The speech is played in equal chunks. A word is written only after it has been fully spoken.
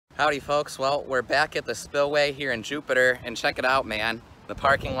Howdy folks, well we're back at the spillway here in Jupiter, and check it out man, the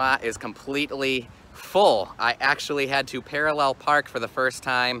parking lot is completely full. I actually had to parallel park for the first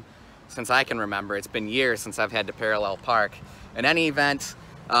time since I can remember. It's been years since I've had to parallel park. In any event,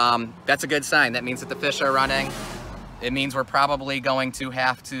 that's a good sign. That means that the fish are running. It means we're probably going to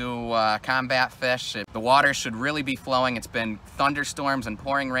have to combat fish. The water should really be flowing. It's been thunderstorms and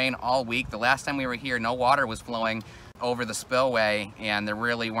pouring rain all week. The last time we were here, no water was flowing over the spillway and there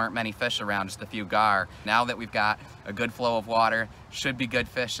really weren't many fish around, just a few gar. Now that we've got a good flow of water, should be good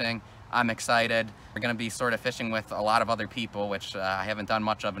fishing. I'm excited. We're gonna be sort of fishing with a lot of other people, which I haven't done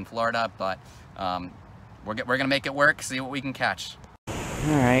much of in Florida, but we're gonna make it work, see what we can catch.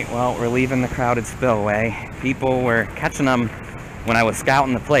 All right, well, we're leaving the crowded spillway. People were catching them when I was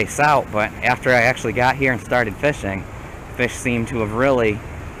scouting the place out, but after I actually got here and started fishing, fish seem to have really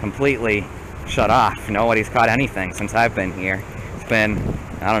completely shut off. Nobody's caught anything since I've been here. It's been,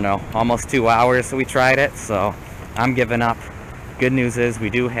 I don't know, almost 2 hours that we tried it, so I'm giving up. Good news is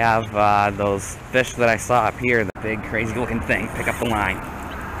we do have those fish that I saw up here, the big crazy looking thing. Pick up the line.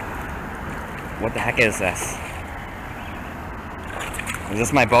 What the heck is this? Is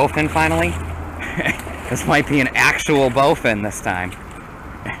this my bowfin finally? This might be an actual bowfin this time.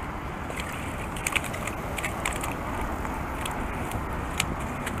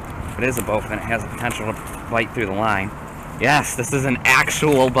 If it is a bowfin, it has the potential to bite through the line. Yes, this is an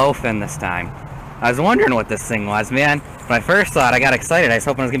actual bowfin this time. I was wondering what this thing was, man. When I first saw it, I got excited. I was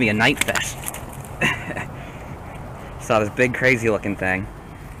hoping it was gonna be a night fish. Saw this big crazy looking thing.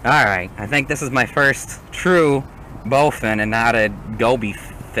 Alright, I think this is my first true bowfin and not a goby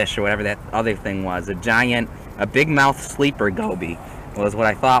fish or whatever that other thing was. A big mouth sleeper goby was what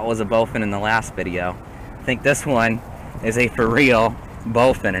I thought was a bowfin in the last video. I think this one is a for real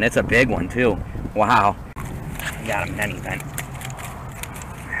bowfin, and it's a big one too. Wow. Got him in any event.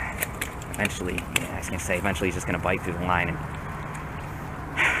 Eventually, yeah, I was gonna say, eventually he's just gonna bite through the line, and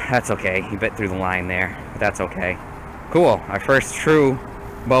that's okay. He bit through the line there, but that's okay. Cool, our first true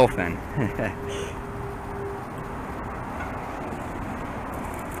bowfin.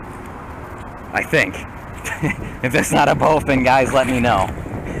 I think. If it's not a bowfin, guys, let me know.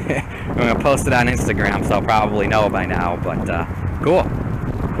 I'm gonna post it on Instagram, so I'll probably know by now, but cool.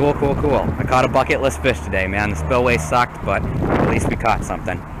 Cool. I caught a bucket list fish today, man. The spillway sucked, but at least we caught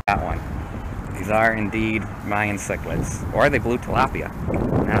something. That one. These are indeed Mayan cichlids. Or are they blue tilapia?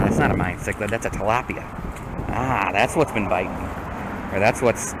 No, that's not a Mayan cichlid, that's a tilapia. Ah, that's what's been biting. Or that's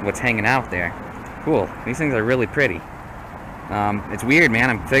what's hanging out there. Cool. These things are really pretty. It's weird, man.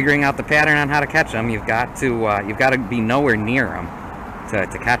 I'm figuring out the pattern on how to catch them. You've got to be nowhere near them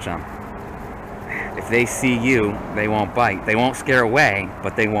to catch them. If they see you, they won't bite. They won't scare away,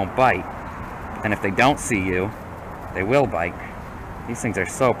 but they won't bite. And if they don't see you, they will bite. These things are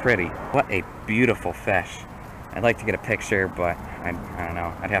so pretty. What a beautiful fish. I'd like to get a picture, but I don't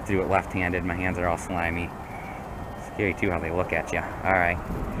know. I'd have to do it left-handed. My hands are all slimy. Scary too how they look at you. All right,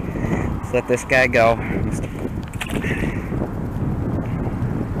 let's let this guy go.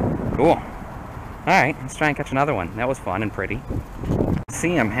 Cool. Alright, let's try and catch another one. That was fun and pretty.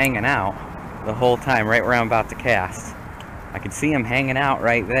 See him hanging out the whole time right where I'm about to cast. I could see him hanging out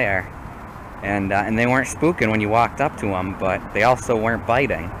right there. And they weren't spooking when you walked up to them, but they also weren't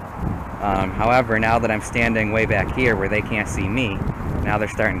biting. However, now that I'm standing way back here where they can't see me, now they're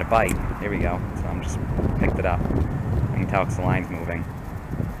starting to bite. There we go. So I'm just picked it up. I can tell because the line's moving.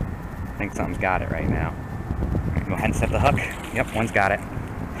 I think something's got it right now. Alright, go ahead and set the hook. Yep, one's got it.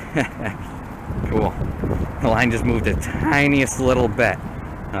 Cool. The line just moved the tiniest little bit.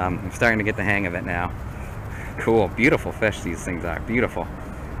 I'm starting to get the hang of it now. Cool. Beautiful fish these things are. Beautiful.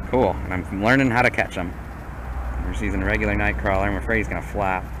 Cool. And I'm learning how to catch them. I'm just using a regular night crawler. I'm afraid he's going to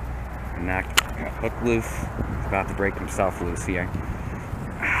flap. And knock hook loose. He's about to break himself loose here.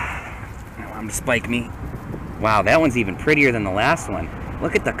 I want him to spike me. Wow, that one's even prettier than the last one.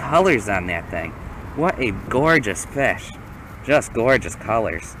 Look at the colors on that thing. What a gorgeous fish. Just gorgeous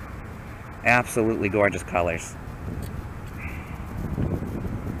colors. Absolutely gorgeous colors.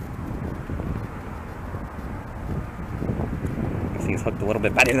 I see he's hooked a little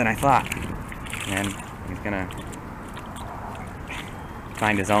bit better than I thought. And he's gonna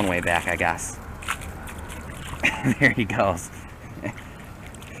find his own way back, I guess. There he goes.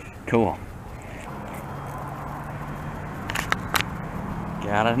 Cool.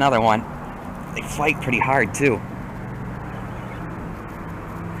 Got another one. They fight pretty hard too.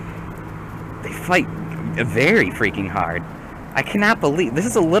 They fight very freaking hard. I cannot believe this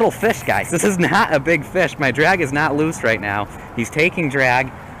is a little fish, guys. This is not a big fish. My drag is not loose right now. He's taking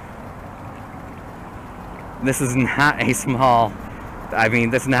drag. This is not a small I mean,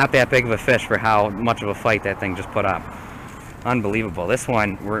 that's not that big of a fish for how much of a fight that thing just put up. Unbelievable. This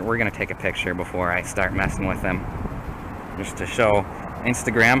one, we're gonna take a picture before I start messing with them, just to show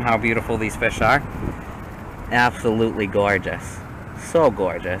Instagram how beautiful these fish are. Absolutely gorgeous. So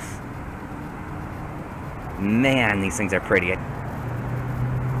gorgeous. Man, these things are pretty.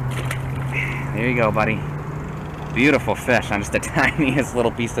 There you go, buddy. Beautiful fish on just the tiniest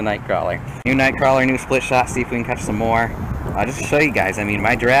little piece of nightcrawler. New nightcrawler, new split shot, see if we can catch some more. Just to show you guys, I mean,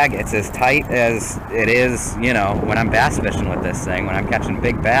 my drag, it's as tight as it is, you know, when I'm bass fishing with this thing, when I'm catching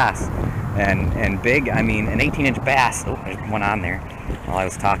big bass. And big, I mean, an 18-inch bass, oh, there's one on there. While I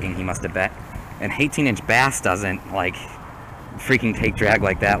was talking, he must have bet. An 18-inch bass doesn't, like, freaking take drag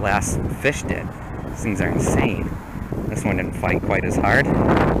like that last fish did. These things are insane. This one didn't fight quite as hard,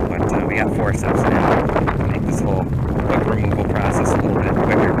 but we got forceps now to make this whole quick removal process a little bit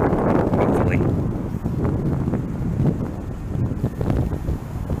quicker, hopefully.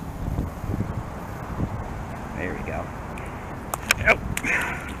 There we go. Oh.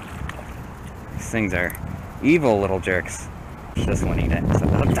 These things are evil little jerks. This one eat it. It's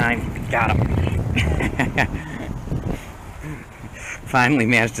about time. Got him. Finally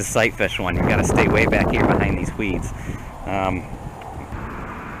managed to sight fish one. You gotta stay way back here behind these weeds. Darn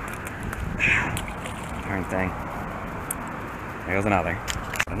thing. There goes another.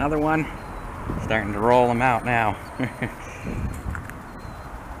 Another one. Starting to roll them out now.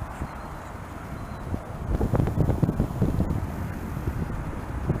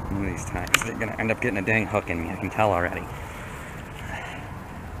 One of these times they're gonna end up getting a dang hook in me. I can tell already.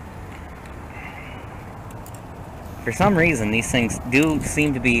 For some reason, these things do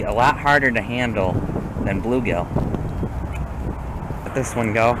seem to be a lot harder to handle than bluegill. Let this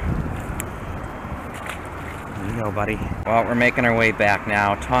one go. There you go, buddy. Well, we're making our way back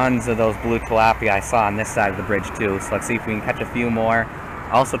now. Tons of those blue tilapia I saw on this side of the bridge too, so let's see if we can catch a few more.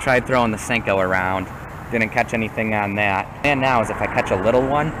 I also tried throwing the Senko around. Didn't catch anything on that. And now is if I catch a little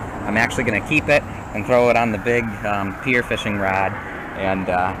one, I'm actually going to keep it and throw it on the big pier fishing rod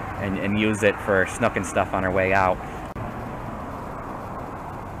and use it for snook and stuff on our way out.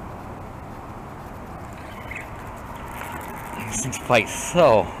 These things fight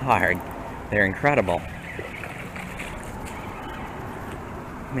so hard. They're incredible.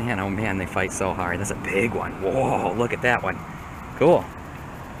 Man, oh man, they fight so hard. That's a big one. Whoa, look at that one. Cool.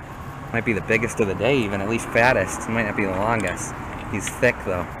 Might be the biggest of the day even, at least fattest. It might not be the longest. He's thick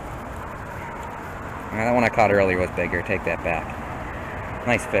though. That one I caught earlier was bigger. Take that back.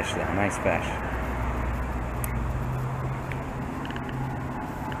 Nice fish though, nice fish.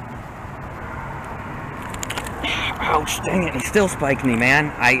 Ouch, dang it, he still spiked me,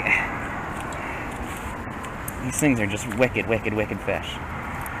 man. These things are just wicked, wicked, wicked fish.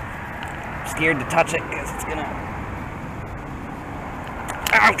 I'm scared to touch it because it's gonna...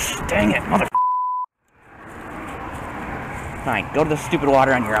 Ouch, dang it, mother... Fine, go to the stupid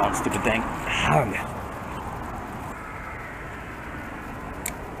water on your own, stupid thing. Ugh.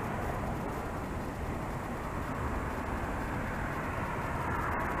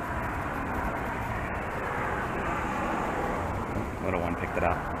 Little one picked it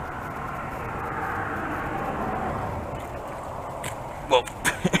up. Whoa.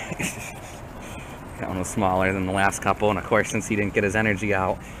 That one was smaller than the last couple, and of course, since he didn't get his energy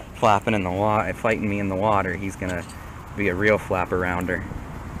out, flopping in the water, fighting me in the water, he's gonna be a real flapper rounder.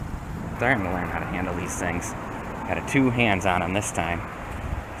 Starting to learn how to handle these things. Got a 2 hands on them this time.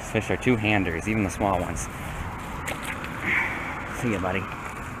 These fish are 2-handers, even the small ones. See ya, buddy.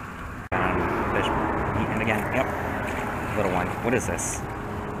 Fish eating again. Yep. Little one. What is this?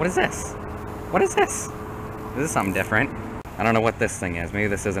 What is this? What is this? Is this something different? I don't know what this thing is. Maybe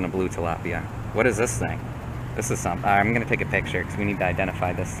this isn't a blue tilapia. What is this thing? This is something. I'm gonna take a picture because we need to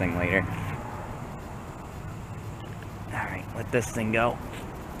identify this thing later. Alright, let this thing go.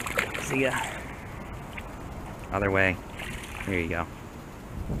 See ya. Other way. Here you go.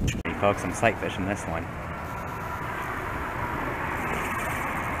 Hey folks, I'm sight fishing this one.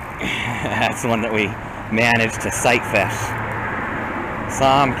 That's the one that we managed to sight fish.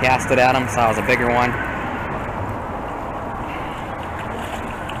 Saw him, cast it at him, saw it was a bigger one.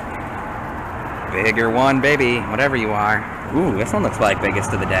 Bigger one, baby, whatever you are. Ooh, this one looks like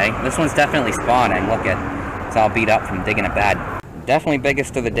biggest of the day. This one's definitely spawning. Look at, it's all beat up from digging a bed. Definitely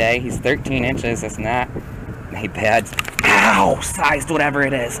biggest of the day. He's 13 inches, it's not a bad, ow, sized whatever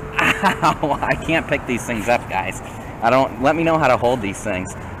it is. Ow, I can't pick these things up, guys. Let me know how to hold these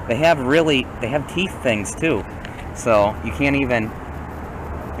things. They have teeth things too. So you can't even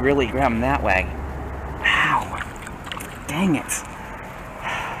really grab them that way. Ow, dang it.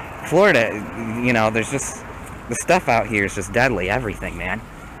 Florida, you know, there's just The stuff out here is just deadly, everything, man.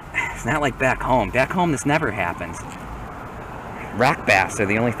 It's not like back home. Back home, this never happens. Rock bass are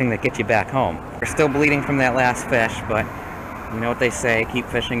the only thing that get you back home. We're still bleeding from that last fish, but you know what they say, keep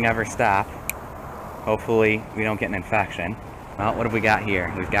fishing, never stop. Hopefully, we don't get an infection. Well, what have we got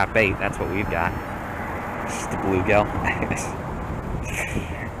here? We've got bait, that's what we've got. It's just a bluegill.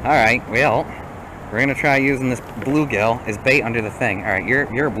 Alright, well, we're gonna try using this bluegill as bait under the thing. Alright, you're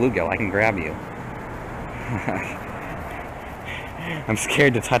a bluegill, I can grab you. I'm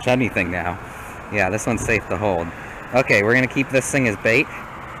scared to touch anything now. Yeah, this one's safe to hold. Okay, we're gonna keep this thing as bait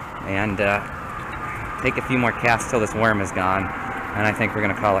and take a few more casts till this worm is gone, and I think we're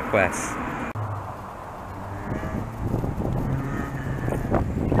gonna call it quits.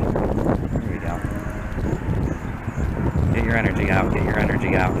 Here we go. Get your energy out, get your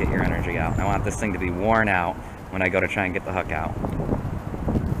energy out, get your energy out. I want this thing to be worn out when I go to try and get the hook out.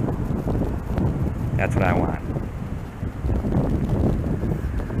 That's what I want.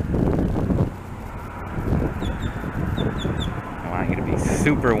 I want you to be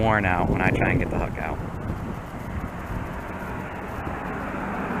super worn out when I try and get the hook out.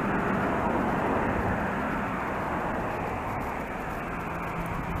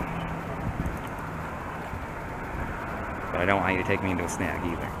 But I don't want you to take me into a snag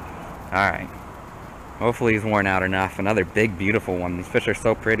either. Alright. Hopefully he's worn out enough. Another big, beautiful one. These fish are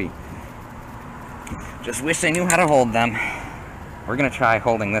so pretty. Just wish I knew how to hold them. We're gonna try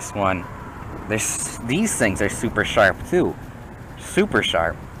holding this one. These things are super sharp too. Super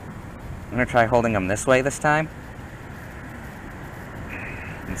sharp. I'm gonna try holding them this way this time.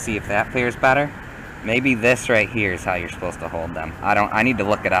 And see if that fares better. Maybe this right here is how you're supposed to hold them. I need to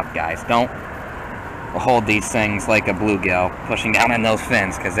look it up, guys. Don't hold these things like a bluegill, pushing down on those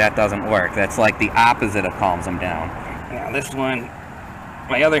fins, because that doesn't work. That's like the opposite of calms them down. Now this one,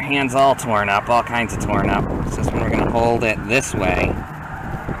 my other hand's all torn up, all kinds of torn up. So this one we're gonna hold it this way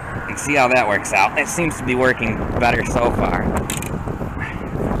and see how that works out. It seems to be working better so far.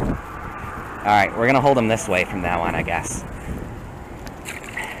 Alright, we're gonna hold them this way from now on, I guess.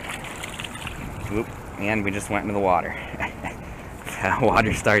 Oop, and we just went into the water.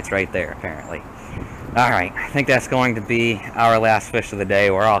 Water starts right there, apparently. Alright, I think that's going to be our last fish of the day.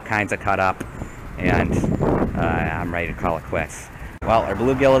 We're all kinds of cut up, and I'm ready to call it quits. Well, our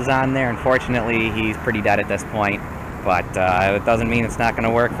bluegill is on there. Unfortunately, he's pretty dead at this point, but it doesn't mean it's not going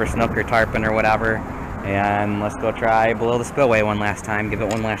to work for snook or tarpon or whatever. And let's go try below the spillway one last time, give it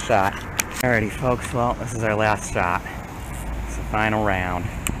one last shot. Alrighty, folks, well, this is our last shot. It's the final round.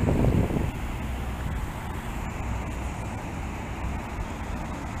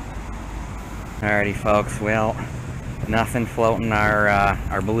 Alrighty, folks, well, nothing floating.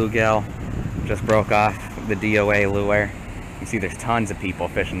 Our bluegill just broke off the DOA lure. You see there's tons of people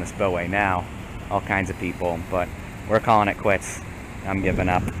fishing the spillway now, all kinds of people, but we're calling it quits. I'm giving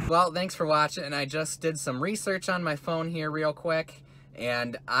up. Well, thanks for watching. I just did some research on my phone here real quick,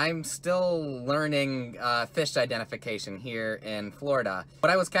 and I'm still learning fish identification here in Florida.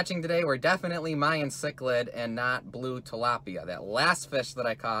 What I was catching today were definitely Mayan cichlid and not blue tilapia. That last fish that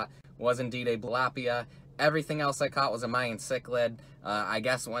I caught was indeed a tilapia. Everything else I caught was a Mayan cichlid. I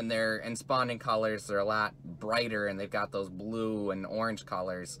guess when they're in spawning colors, they're a lot brighter and they've got those blue and orange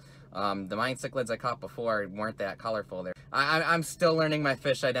colors. The Mayan cichlids I caught before weren't that colorful. I'm still learning my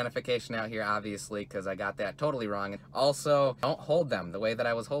fish identification out here, obviously, because I got that totally wrong. Also, don't hold them the way that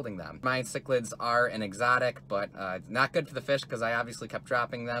I was holding them. Mayan cichlids are an exotic, but not good for the fish because I obviously kept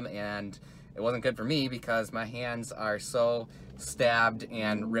dropping them, and it wasn't good for me because my hands are so stabbed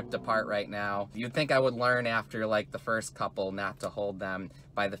and ripped apart right now. You'd think I would learn after like the first couple not to hold them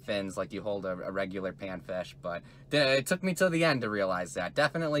by the fins like you hold a regular panfish, but it took me till the end to realize that.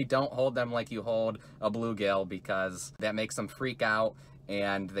 Definitely don't hold them like you hold a bluegill, because that makes them freak out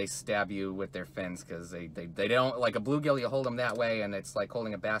and they stab you with their fins, because they don't, like a bluegill, you hold them that way and it's like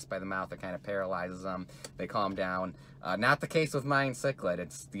holding a bass by the mouth. It kind of paralyzes them. They calm down. Not the case with Mayan cichlid.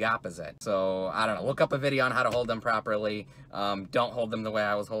 It's the opposite. So I don't know, look up a video on how to hold them properly. Don't hold them the way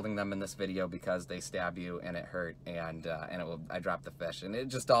I was holding them in this video, because they stab you and it hurt, and I dropped the fish, and it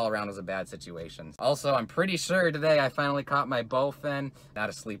just all around was a bad situation. Also, I'm pretty sure today I finally caught my bowfin, not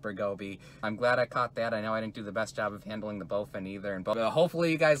a sleeper goby. I'm glad I caught that. I know I didn't do the best job of handling the bowfin either, and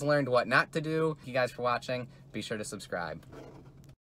hopefully you guys learned what not to do. Thank you guys for watching. Be sure to subscribe.